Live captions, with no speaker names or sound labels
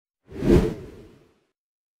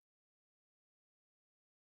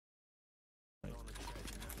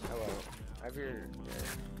Have your...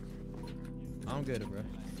 I'm good, bro.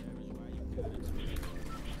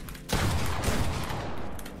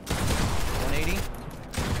 180.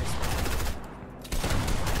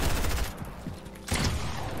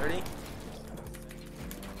 30.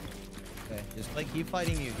 Okay, just like keep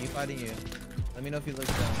fighting you, keep fighting you. Let me know if he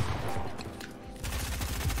looks down.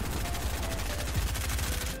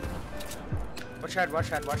 Watch head, watch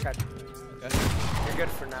head, watch head. Okay. You're good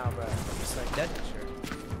for now, but I'm just like dead. Sure.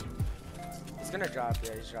 He's gonna drop,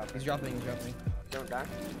 yeah, he's dropping. He's dropping, he's dropping. Don't die.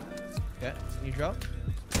 Okay, can you drop?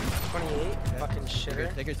 28, okay. Fucking shitter.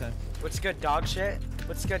 Good. Take your time. What's good, dog shit?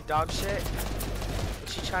 What's good, dog shit?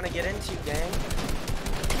 What's she trying to get into, gang?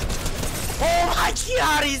 Oh my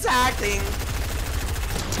god, he's acting!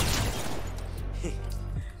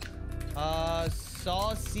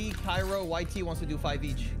 Saw, C, Cairo, YT wants to do 5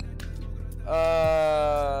 each.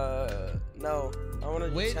 No. I want to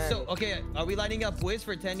do Wiz, 10. so, okay, are we lining up Wiz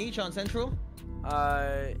for 10 each on Central?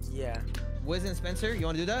 Yeah. Wiz and Spencer, you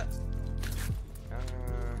want to do that?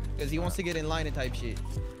 Because he wants to get in line and type shit.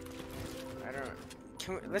 I don't know.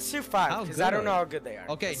 Let's do 5, because I don't know how good they are.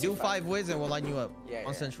 Okay, let's do 5 Wiz and we'll line you up on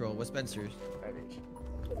yeah. Central with Spencer's. 5 each.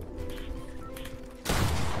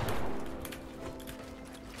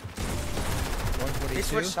 They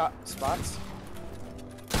switch spots?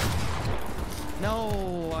 No,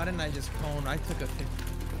 why didn't I just cone? I took a 50.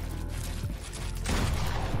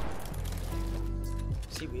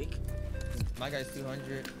 Is he weak? My guy's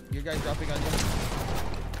 200. Your guy's dropping on you.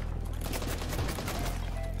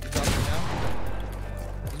 He's dropping now.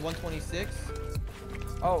 He's 126.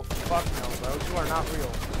 Oh, fuck no, bro. You are not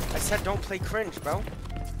real. I said don't play cringe, bro.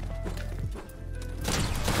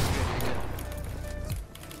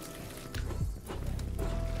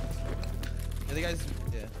 The other guy's,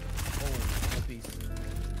 yeah. Oh, no piece.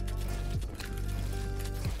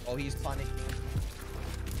 Oh, he's panicking.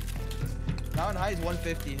 Down high is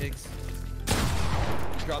 150, Higgs. He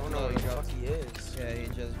dropped low. He dropped. He is. Yeah, he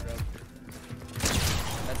just dropped.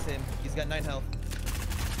 That's him. He's got 9 health.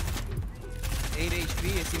 8 HP.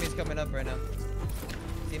 His teammate's coming up right now.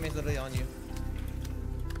 His teammate's literally on you.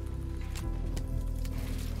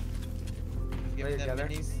 Giving them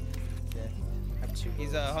minis. Yeah. Have 2.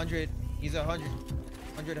 He's 100. He's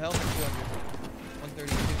 100 health and 200.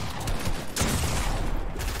 132.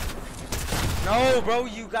 No, bro,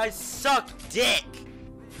 you guys suck dick.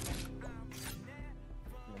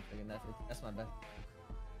 That's my bad.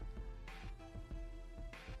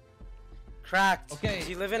 Cracked. Okay.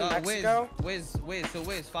 Do you live in Mexico? Wiz,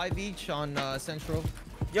 5 each on Central.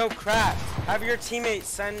 Yo, Cracked. Have your teammate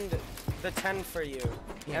send the 10 for you,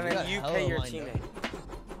 yeah, and then you pay your teammate.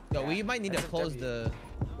 Yo, we might need to close the.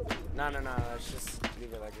 No. Let's just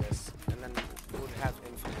leave it like this, and then we'll have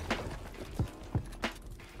infinite.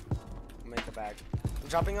 Make a bag. I'm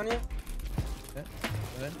dropping on you. Okay.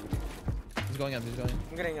 Go ahead. He's going up. He's going.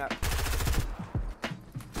 I'm getting up.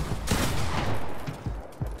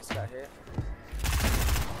 Just got hit.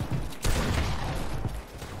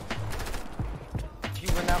 If you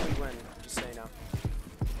win that, we win. Just so you know.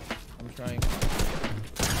 I'm trying.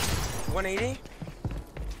 180.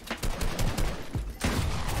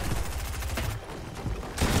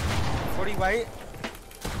 White.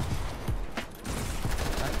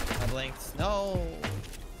 I blinked. No.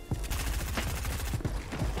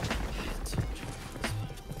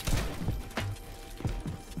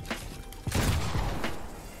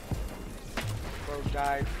 Bro,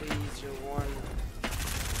 die, please. You're one.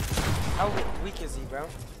 How weak is he, bro?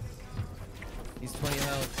 He's 20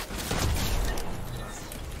 health.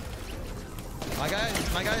 My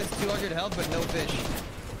guy is 200 health, but no fish.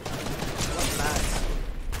 What's max?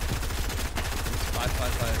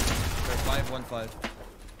 5-5-5. Or 5-1-5.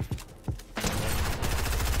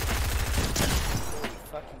 Holy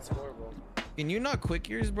fucking scorable. Can you not quick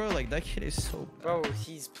yours, bro? Like that kid is so bad. Bro,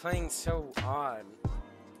 he's playing so odd.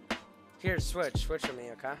 Here, switch with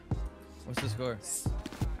me, okay? What's the score?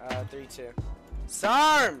 3-2.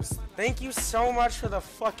 Sarms! Thank you so much for the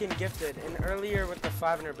fucking gifted. And earlier with the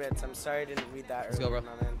 500 bits. I'm sorry I didn't read that earlier, Let's go, bro.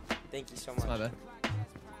 my man. Thank you so much. That's my bad.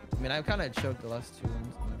 I mean, I kind of choked the last 2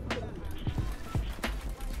 ones.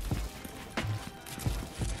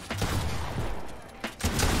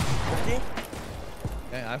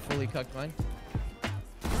 Okay, I fully cucked mine.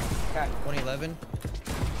 Okay. 2011. Oh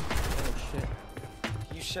shit.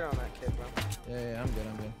 You shit on that kid, bro. Yeah, I'm good.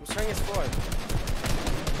 I'm swinging his floor.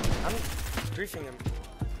 I'm griefing him.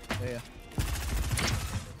 Yeah.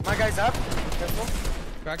 My guy's up. Careful.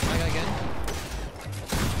 Cracked my guy again.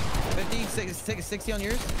 50, 60 on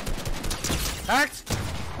yours. Hacked.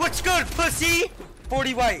 What's good, pussy?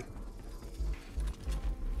 40 white.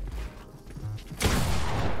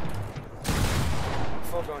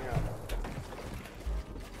 full going up.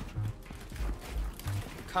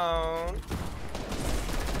 Cone.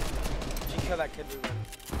 If you kill that kid, we win.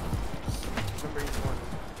 Remember, he's one.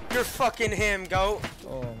 You're fucking him, goat.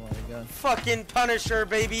 Oh my god. Fucking Punisher,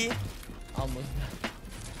 baby. Almost.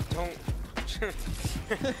 Don't.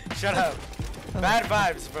 Shut up. Bad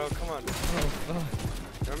vibes, bro. Come on. Oh fuck.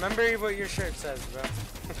 Remember what your shirt says, bro.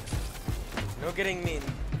 No getting mean.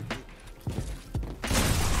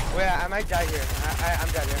 Wait, I might die here. I'm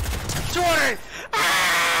dead here. Jordan!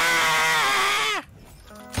 Ah!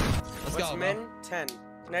 Let's What's go, min? bro. 10.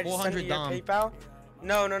 Can I just send you your Dom. PayPal?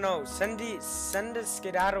 No. Send a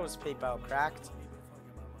Skedaddle's PayPal, cracked.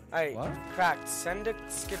 Alright, What? cracked. Send a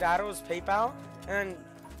Skedaddle's PayPal and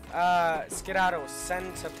Skedaddle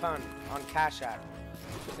send to Pun on Cash App.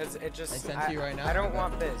 Because it just I sent to you right now? I don't Okay.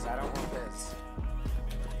 want this. I don't want this.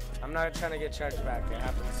 I'm not trying to get charged back. It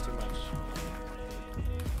happens too much.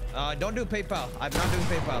 Don't do PayPal. I'm not doing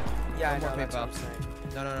PayPal. Yeah, no I know, more that's what PayPal. I'm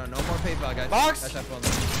saying. No more PayPal, guys. Box? Cash App only.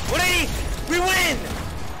 180! We win!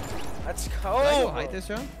 Let's go! Did I go height this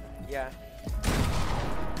round? Yeah.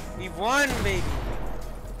 We won, baby!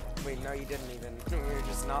 Wait, no, you didn't even. We were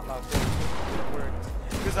just not locked in. It worked.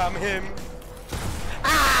 Because I'm him.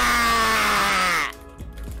 Ah!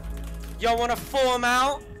 Yo, wanna full him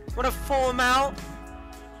out? Wanna full him out?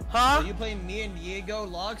 Huh? Will you play me and Diego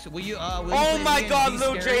logs? Will you, will you Oh play my me god, and Z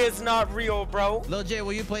Lil J Scary? is not real, bro. Lil J,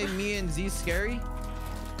 will you play me and Z Scary?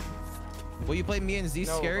 Will you play me and Z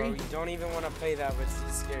No, Scary? bro, you don't even want to play that with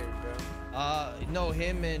Z Scary, bro. No,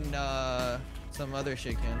 him and some other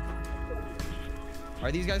shit can.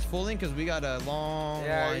 Are these guys fooling? Cause we got a long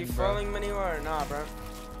Yeah, line, are you bro. falling mini or nah, bro?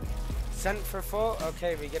 Sent for full?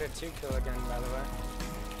 Okay, we get a 2 kill again, by the way.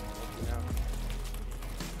 You know.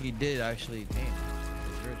 He did actually. Damn,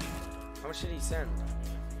 he's rich. How much did he send?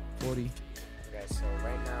 40. Okay, so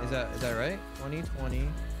right now. Is that right? 20, 20. Yeah,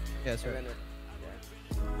 that's right.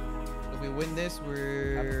 Yeah. If we win this,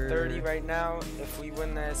 we're Up 30 right now. If we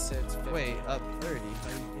win this, it's 50. Wait, up 30. How are you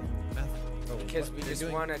getting math? Oh, Because what we you're just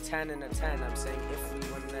doing? won a 10 and a 10. I'm saying if we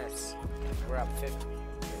win this, we're up 50. Okay,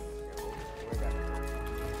 we're better.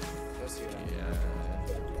 Go see that. Yeah.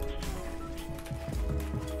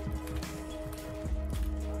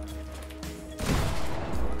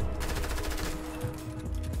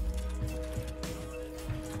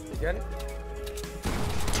 You good?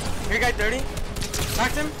 Here, guy 30.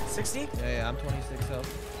 Knocked him. 60. Yeah, I'm 26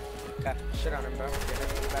 health. Okay, shit on him, bro. Get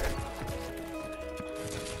him better.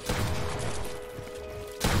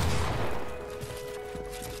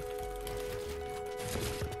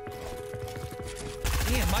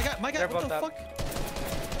 Damn, my guy, They're what both the up. fuck?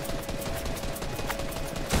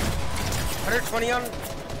 120 on,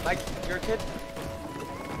 like, your kid.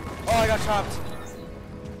 Oh, I got chopped.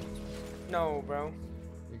 No, bro.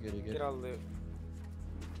 You're good, you're good. Get all the loot.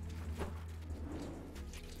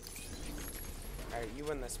 Alright, you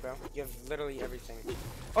win this, bro. You have literally everything.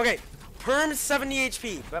 Okay, Perm 70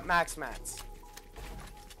 HP, but max mats.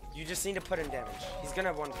 You just need to put in damage. He's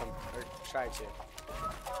gonna one pump, or try to.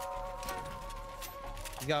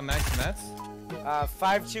 He's got max mats?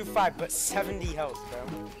 525, but 70 health,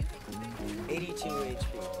 bro. 82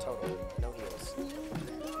 HP total, no heals.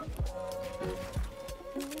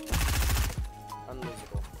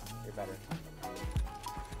 Unlosable. You're better.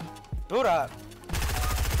 Boot up.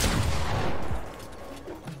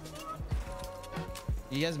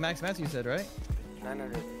 He has max mats, you said, right?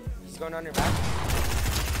 900. He's going on your back.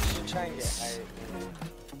 You should try and get higher.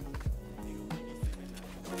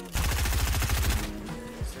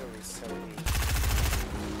 It's really so weak.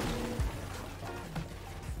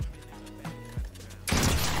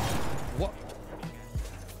 What?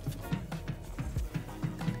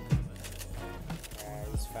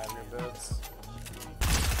 He's 500 builds.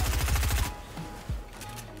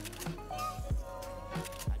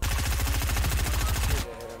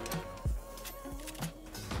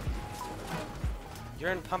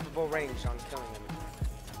 You're in pumpable range on killing him.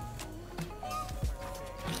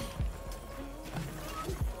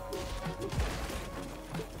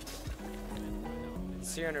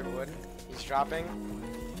 It's 300 wood. He's dropping.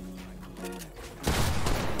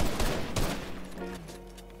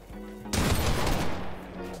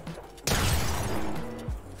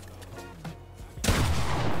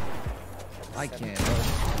 I can't, bro.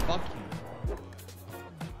 Fuck you.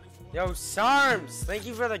 Yo, Sarms! Thank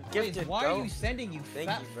you for the gifted, Wait, why bro. are you sending, you Thank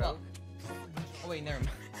fat you, bro. fuck? Oh wait, never mind.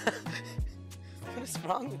 What is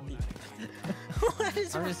wrong with you? What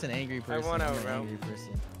is I'm wrong? just an angry person. won out, I'm an bro. angry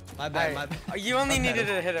person. My bad, my bad. You only My bad. needed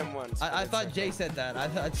to hit him once. I but thought it's Jay okay. said that. I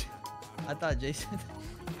thought Jay said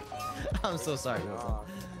that. I'm so sorry, bro. Aw.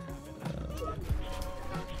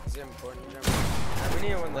 Is it important, Jim? Right, we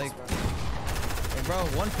need to win Like, this, bro. hey, bro,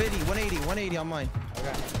 150, 180, 180 on mine.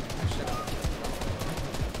 Okay. Shut up.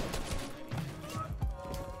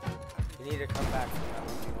 You need to come back from that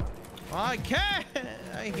one. I can't.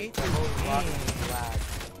 I hate this Lag. game.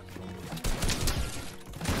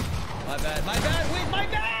 My bad. My bad. Wait, my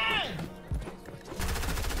bad.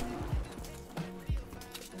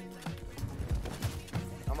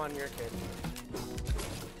 I'm on your kid.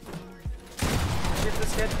 Shoot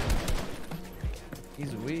this kid.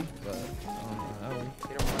 He's weak, but that one.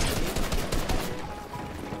 You don't want to eat.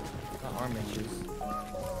 Not arm issues.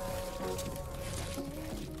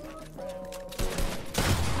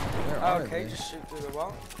 Where Oh, are okay, they? just shoot through the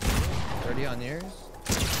wall. 30 on yours.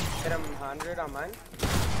 Hit him 100 on mine.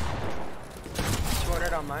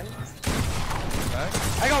 200 on mine. Okay.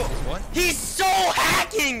 I go. One. He's so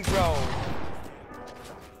hacking, bro.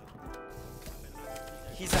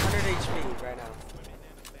 He's 100 HP right now.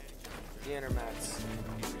 300 mats.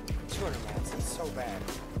 200 mats. He's so bad.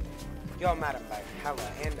 Yo, I'm at him by hella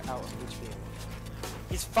and out HP.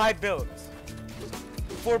 He's 5 builds.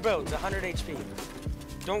 4 builds, 100 HP.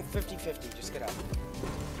 Don't 50-50, just get out.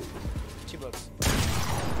 2 builds.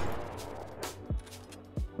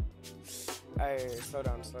 Alright, slow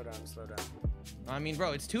down, slow down, slow down. I mean,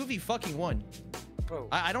 bro, it's 2v1. Bro,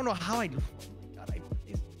 I don't know how I. God,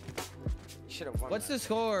 you should have won. What's the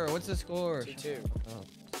score? What's the score? 2-2. Oh.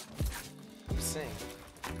 You sing.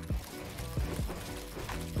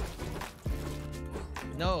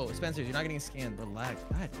 No, Spencer, you're not getting scanned. Relax.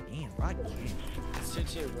 God damn, Rod can't. It's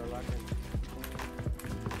 2-2, bro. Lock in.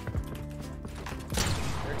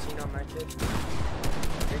 13 on my kid.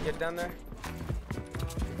 Can you get down there?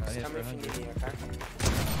 Just tell me if you need me, okay?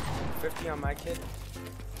 50 on my kid.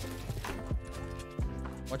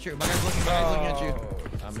 What's your? My guy's looking at you.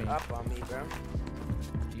 I It's mean, up on me, bro.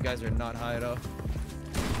 you guys are not high at all.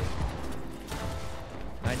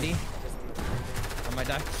 90. I might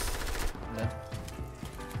die. No.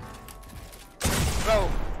 Bro,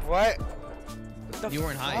 what? What the You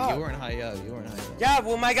weren't high. fuck? You weren't high up. You weren't high up. Yeah,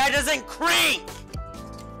 well, my guy doesn't crank.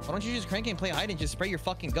 Why don't you just crank and play hide and just spray your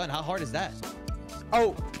fucking gun? How hard is that?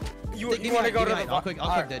 Oh, you want to go to the? I'll quick dead.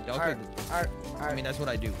 I'll quick dead. Alright. I mean, that's what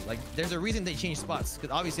I do. Like, there's a reason they change spots.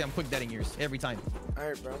 Because obviously I'm quick deading yours every time.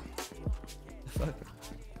 Alright, bro. Fuck.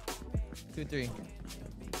 2, 3.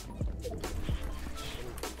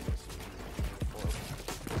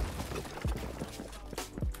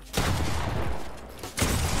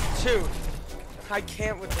 Two. I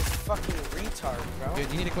can't with this fucking retard, bro.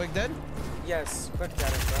 Dude, you need a quick dead? Yes, quick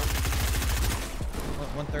dead it, bro.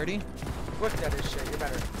 130. Quick dead is shit. You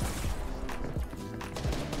better.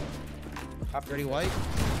 Hop 30 white.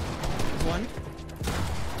 1.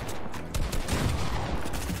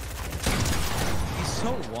 He's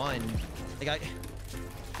so one. Like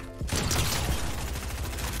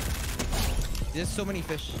there's so many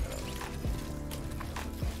fish.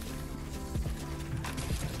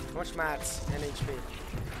 How much mats and HP?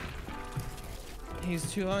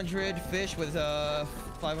 He's 200 fish with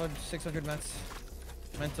 500, 600 mats.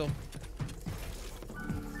 Mental.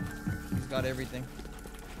 He's got everything.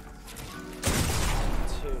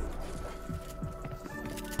 2.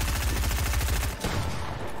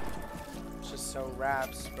 It's just so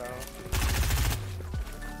raps, bro.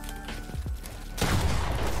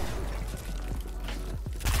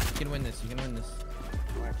 You can win this. You can win this.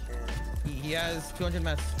 Oh, I can't. He has 200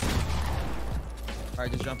 mats. All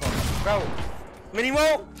right, just jump off. Bro,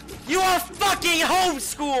 Minimo, you are fucking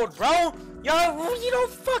homeschooled, bro. You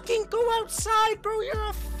don't fucking go outside, bro. You're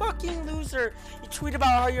a fucking loser. You tweet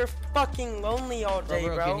about how you're fucking lonely all day,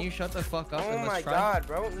 bro. Can you shut the fuck up? Oh and let's my try? god,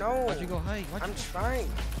 bro. No. Why'd you go high? I'm trying,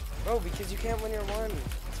 bro, because you can't win your one.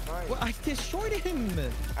 It's fine. Well, I destroyed him.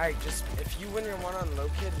 Alright, just if you win your one on low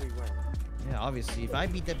kid, we win. Yeah, obviously. If I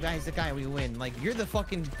beat the guy, we win. Like, you're the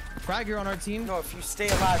fucking fragger on our team. No, if you stay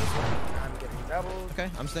alive, is when I'm getting doubled. Okay,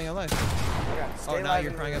 I'm staying alive. Yeah, stay alive. Now you're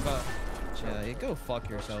and crying lose. about. Chill. Yeah, you go fuck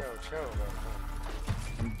yourself. Chill, bro.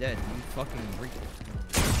 I'm dead. You fucking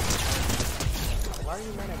Why are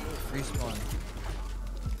you mad at me? respawn.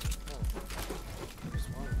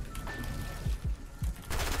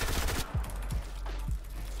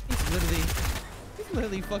 He's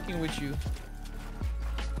literally fucking with you.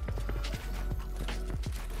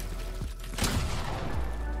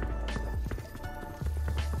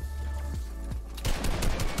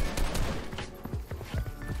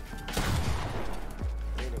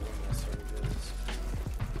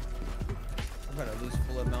 I'm about to lose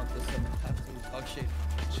full amount this absolute dog shit.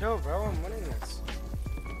 Chill, bro. I'm winning this.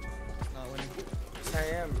 It's not winning. Yes, I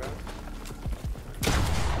am, bro.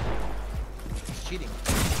 It's cheating.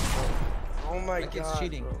 Oh Oh my That god. kid's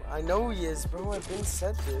cheating. Bro. I know he is, bro. I've been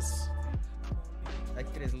said this.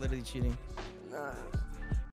 That kid is literally cheating. Nah.